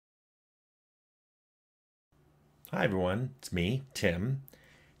Hi everyone, it's me, Tim,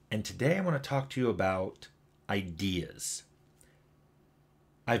 and today I want to talk to you about ideas.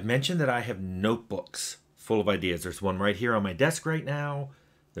 I've mentioned that I have notebooks full of ideas. There's one right here on my desk right now.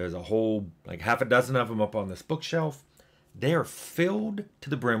 There's a whole, like half a dozen of them up on this bookshelf. They are filled to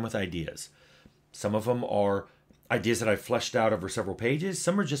the brim with ideas. Some of them are ideas that I've fleshed out over several pages.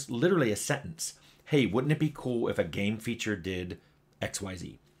 Some are just literally a sentence. Hey, wouldn't it be cool if a game feature did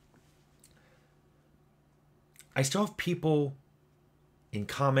XYZ? I still have people in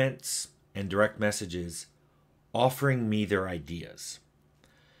comments and direct messages offering me their ideas.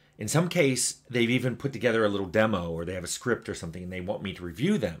 In some case, they've even put together a little demo or they have a script or something and they want me to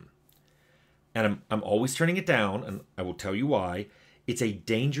review them. And I'm always turning it down, and I will tell you why. It's a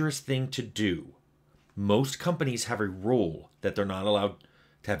dangerous thing to do. Most companies have a rule that they're not allowed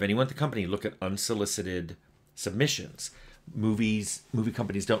to have anyone at the company look at unsolicited submissions. Movie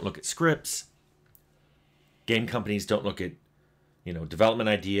companies don't look at scripts. Game companies don't look at, development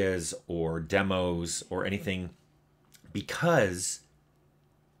ideas or demos or anything because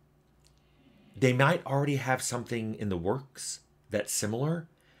they might already have something in the works that's similar,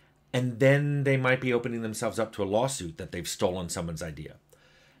 and then they might be opening themselves up to a lawsuit that they've stolen someone's idea.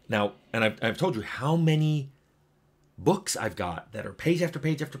 Now, and I've told you how many books I've got that are page after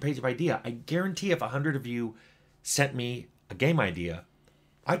page after page of idea. I guarantee if 100 of you sent me a game idea,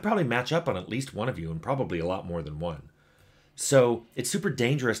 I'd probably match up on at least one of you, and probably a lot more than one. So it's super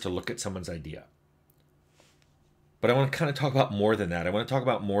dangerous to look at someone's idea. But I want to kind of talk about more than that. I want to talk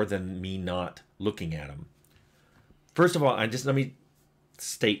about more than me not looking at them. First of all, let me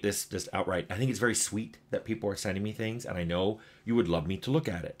state this just outright. I think it's very sweet that people are sending me things, and I know you would love me to look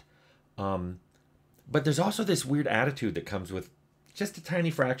at it. But there's also this weird attitude that comes with just a tiny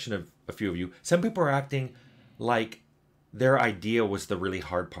fraction of a few of you. Some people are acting like their idea was the really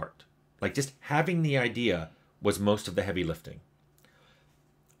hard part. Like just having the idea was most of the heavy lifting.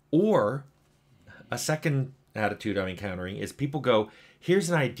 Or a second attitude I'm encountering is people go, here's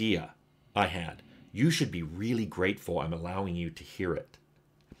an idea I had. You should be really grateful I'm allowing you to hear it.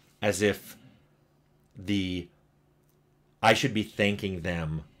 As if I should be thanking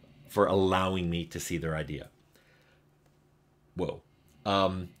them for allowing me to see their idea. Whoa.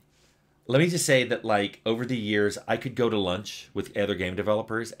 Let me just say that, over the years, I could go to lunch with other game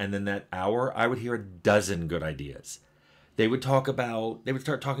developers, and then that hour, I would hear a dozen good ideas. They would start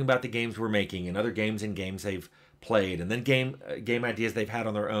talking about the games we're making and other games and games they've played, and then game ideas they've had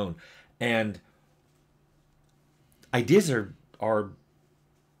on their own. And ideas are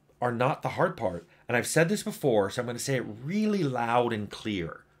not the hard part. And I've said this before, so I'm going to say it really loud and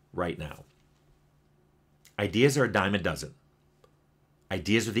clear right now. Ideas are a dime a dozen.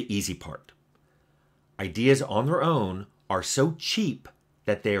 Ideas are the easy part. Ideas on their own are so cheap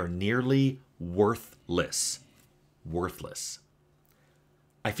that they are nearly worthless. Worthless.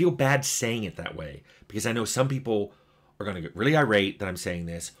 I feel bad saying it that way because I know some people are going to get really irate that I'm saying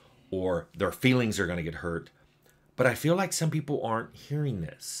this, or their feelings are going to get hurt. But I feel like some people aren't hearing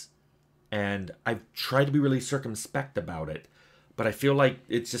this. And I've tried to be really circumspect about it, but I feel like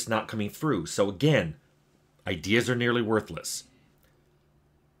it's just not coming through. So again, ideas are nearly worthless.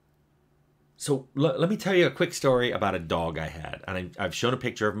 So let me tell you a quick story about a dog I had. And I've shown a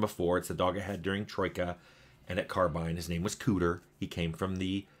picture of him before. It's the dog I had during Troika and at Carbine. His name was Cooter. He came from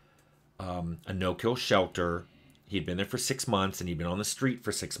a no-kill shelter. He'd been there for 6 months, and he'd been on the street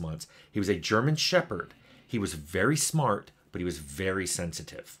for 6 months. He was a German Shepherd. He was very smart, but he was very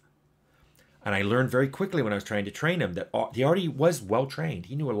sensitive. And I learned very quickly when I was trying to train him that he already was well-trained.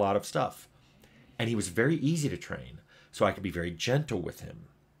 He knew a lot of stuff. And he was very easy to train, so I could be very gentle with him.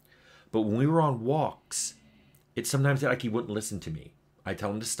 But when we were on walks, it's sometimes like he wouldn't listen to me. I'd tell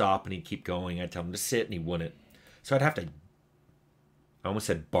him to stop and he'd keep going. I'd tell him to sit and he wouldn't. So I'd have to, I almost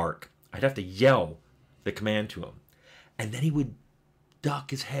said bark. I'd have to yell the command to him. And then he would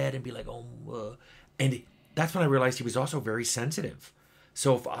duck his head and be like, and that's when I realized he was also very sensitive.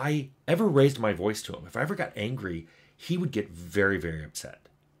 So if I ever raised my voice to him, if I ever got angry, he would get very, very upset.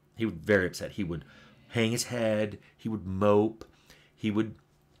 He would very upset. He would hang his head. He would mope. He would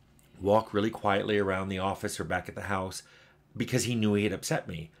walk really quietly around the office or back at the house because he knew he had upset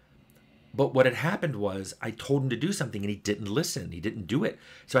me. But what had happened was I told him to do something and he didn't listen. He didn't do it.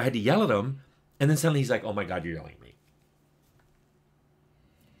 So I had to yell at him. And then suddenly he's like, oh my God, you're yelling at me.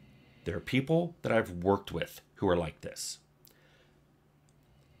 There are people that I've worked with who are like this.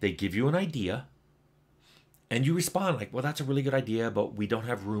 They give you an idea and you respond like, well, that's a really good idea, but we don't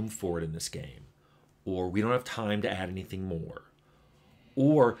have room for it in this game. Or we don't have time to add anything more.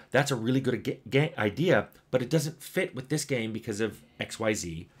 Or that's a really good idea, but it doesn't fit with this game because of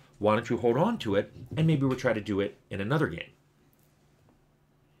XYZ. Why don't you hold on to it and maybe we'll try to do it in another game?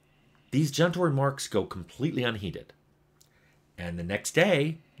 These gentle remarks go completely unheeded. And the next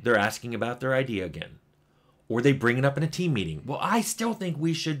day, they're asking about their idea again. Or they bring it up in a team meeting. Well, I still think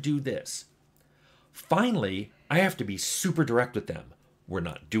we should do this. Finally, I have to be super direct with them. We're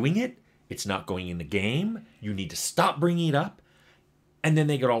not doing it. It's not going in the game. You need to stop bringing it up. And then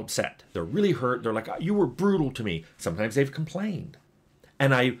they get all upset. They're really hurt. They're like, you were brutal to me. Sometimes they've complained.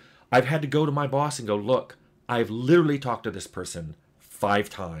 And I've had to go to my boss and go, look, I've literally talked to this person 5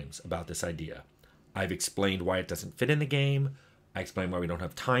 times about this idea. I've explained why it doesn't fit in the game. I explained why we don't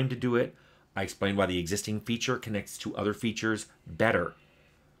have time to do it. I explained why the existing feature connects to other features better.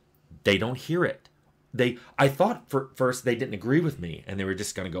 They don't hear it. I thought first they didn't agree with me and they were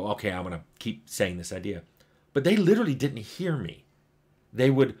just going to go, okay, I'm going to keep saying this idea. But they literally didn't hear me.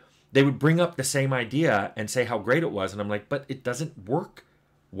 They would bring up the same idea and say how great it was. And I'm like, but it doesn't work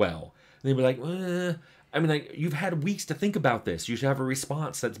well. And they'd be like, I mean, like, you've had weeks to think about this. You should have a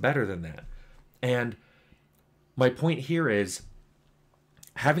response that's better than that. And my point here is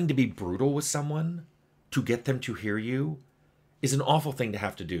having to be brutal with someone to get them to hear you is an awful thing to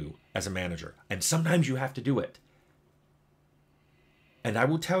have to do as a manager. And sometimes you have to do it. And I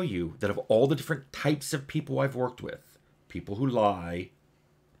will tell you that of all the different types of people I've worked with, people who lie,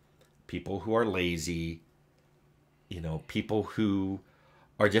 people who are lazy, people who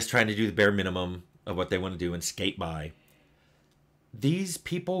are just trying to do the bare minimum of what they want to do and skate by. These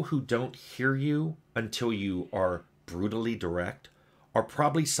people who don't hear you until you are brutally direct are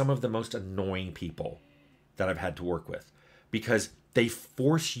probably some of the most annoying people that I've had to work with, because they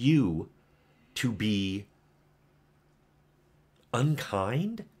force you to be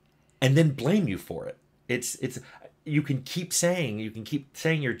unkind and then blame you for it. It's you can keep saying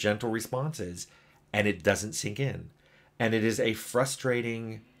your gentle responses and it doesn't sink in. And it is a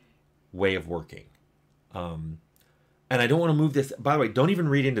frustrating way of working. And I don't want to move this. By the way, don't even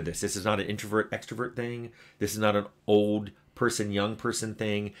read into this. This is not an introvert extrovert thing. This is not an old person, young person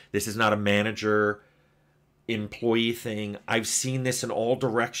thing. This is not a manager employee thing. I've seen this in all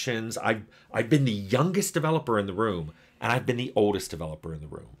directions. I've been the youngest developer in the room, and I've been the oldest developer in the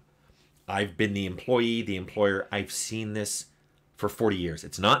room. I've been the employee, the employer. I've seen this for 40 years.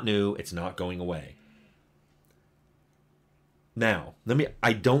 It's not new. It's not going away. Now,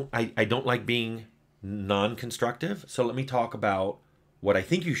 I don't like being non-constructive, so let me talk about what I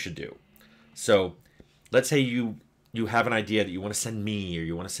think you should do. So let's say you have an idea that you want to send me, or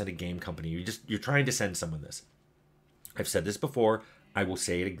you want to send a game company. You're trying to send someone this. I've said this before. I will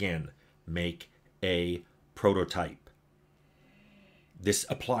say it again. Make a prototype. This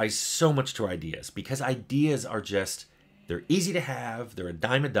applies so much to ideas, because ideas are they're easy to have. They're a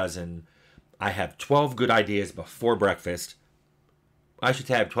dime a dozen. I have 12 good ideas before breakfast. I should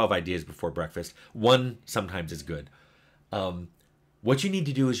have 12 ideas before breakfast. One sometimes is good. What you need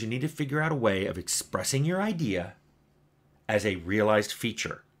to do is you need to figure out a way of expressing your idea as a realized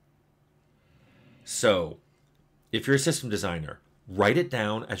feature. So, if you're a system designer, write it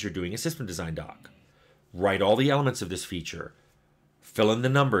down as you're doing a system design doc. Write all the elements of this feature. Fill in the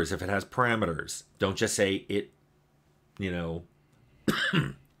numbers if it has parameters. Don't just say it, the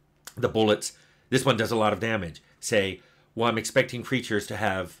bullets, this one does a lot of damage. Say, well, I'm expecting creatures to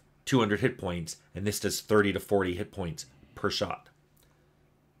have 200 hit points, and this does 30 to 40 hit points per shot.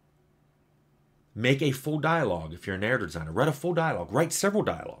 Make a full dialogue if you're a narrative designer. Write a full dialogue. Write several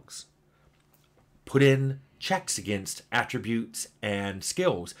dialogues. Put in checks against attributes and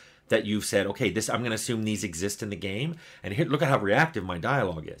skills that you've said, okay, I'm going to assume these exist in the game, and here, look at how reactive my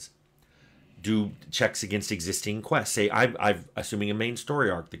dialogue is. Do checks against existing quests. Say, I'm assuming a main story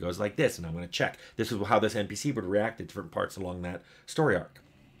arc that goes like this, and I'm going to check. This is how this NPC would react to different parts along that story arc.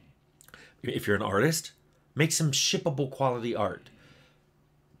 If you're an artist, make some shippable quality art.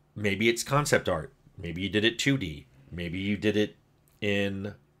 Maybe it's concept art. Maybe you did it 2D. Maybe you did it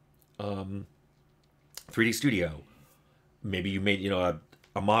in 3D Studio. Maybe you made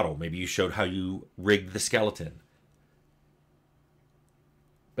a model. Maybe you showed how you rigged the skeleton.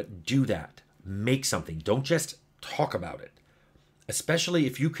 But do that. Make something. Don't just talk about it. Especially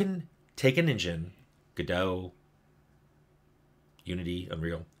if you can take an engine, Godot, Unity,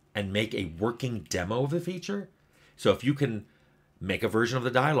 Unreal, and make a working demo of the feature. So if you can make a version of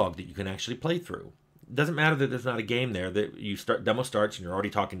the dialogue that you can actually play through. It doesn't matter that there's not a game there, that demo starts and you're already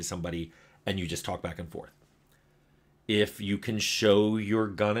talking to somebody and you just talk back and forth. If you can show your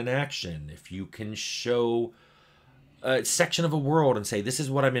gun in action, if you can show a section of a world and say, this is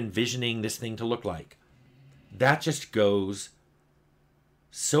what I'm envisioning this thing to look like. That just goes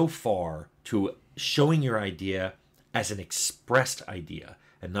so far to showing your idea as an expressed idea,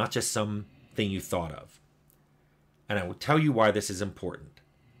 and not just something you thought of. And I will tell you why this is important.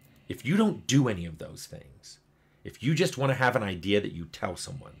 If you don't do any of those things, if you just want to have an idea that you tell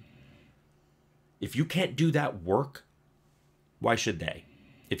someone, if you can't do that work, why should they?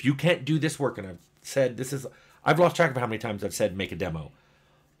 If you can't do this work, and I've lost track of how many times I've said make a demo.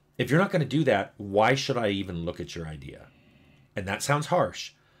 If you're not going to do that, why should I even look at your idea? And that sounds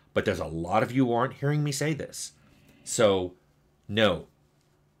harsh, but there's a lot of you who aren't hearing me say this. So, no,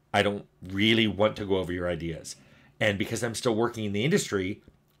 I don't really want to go over your ideas. And because I'm still working in the industry,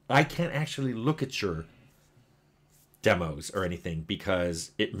 I can't actually look at your demos or anything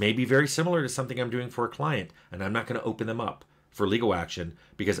because it may be very similar to something I'm doing for a client, and I'm not going to open them up for legal action,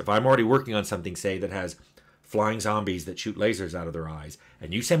 because if I'm already working on something, say, that has flying zombies that shoot lasers out of their eyes,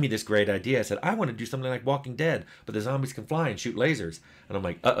 and you send me this great idea, I said, I want to do something like Walking Dead, but the zombies can fly and shoot lasers. And I'm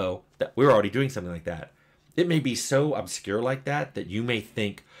like, we're already doing something like that. It may be so obscure like that you may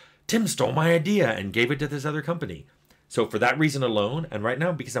think, Tim stole my idea and gave it to this other company. So for that reason alone, and right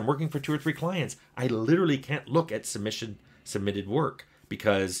now, because I'm working for 2 or 3 clients, I literally can't look at submitted work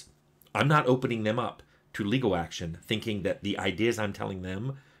because I'm not opening them up to legal action, thinking that the ideas I'm telling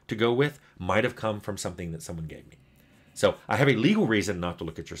them to go with might have come from something that someone gave me. So I have a legal reason not to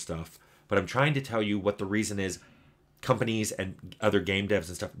look at your stuff, but I'm trying to tell you what the reason is. Companies and other game devs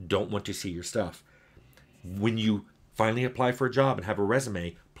and stuff don't want to see your stuff. When you finally apply for a job and have a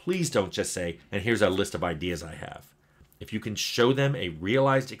resume, please don't just say, and here's a list of ideas I have. If you can show them a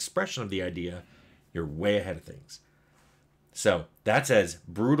realized expression of the idea, you're way ahead of things. So that's as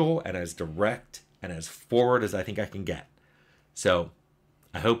brutal and as direct and as forward as I think I can get. So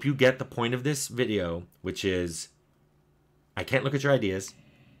I hope you get the point of this video, which is I can't look at your ideas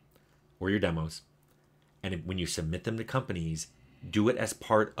or your demos. And when you submit them to companies, do it as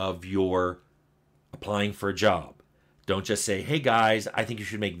part of your applying for a job. Don't just say, hey guys, I think you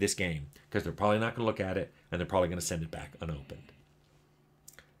should make this game, because they're probably not going to look at it and they're probably going to send it back unopened.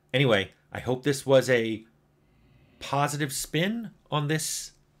 Anyway, I hope this was a positive spin on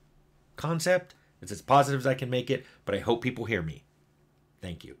this concept. It's as positive as I can make it, but I hope people hear me.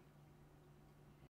 Thank you.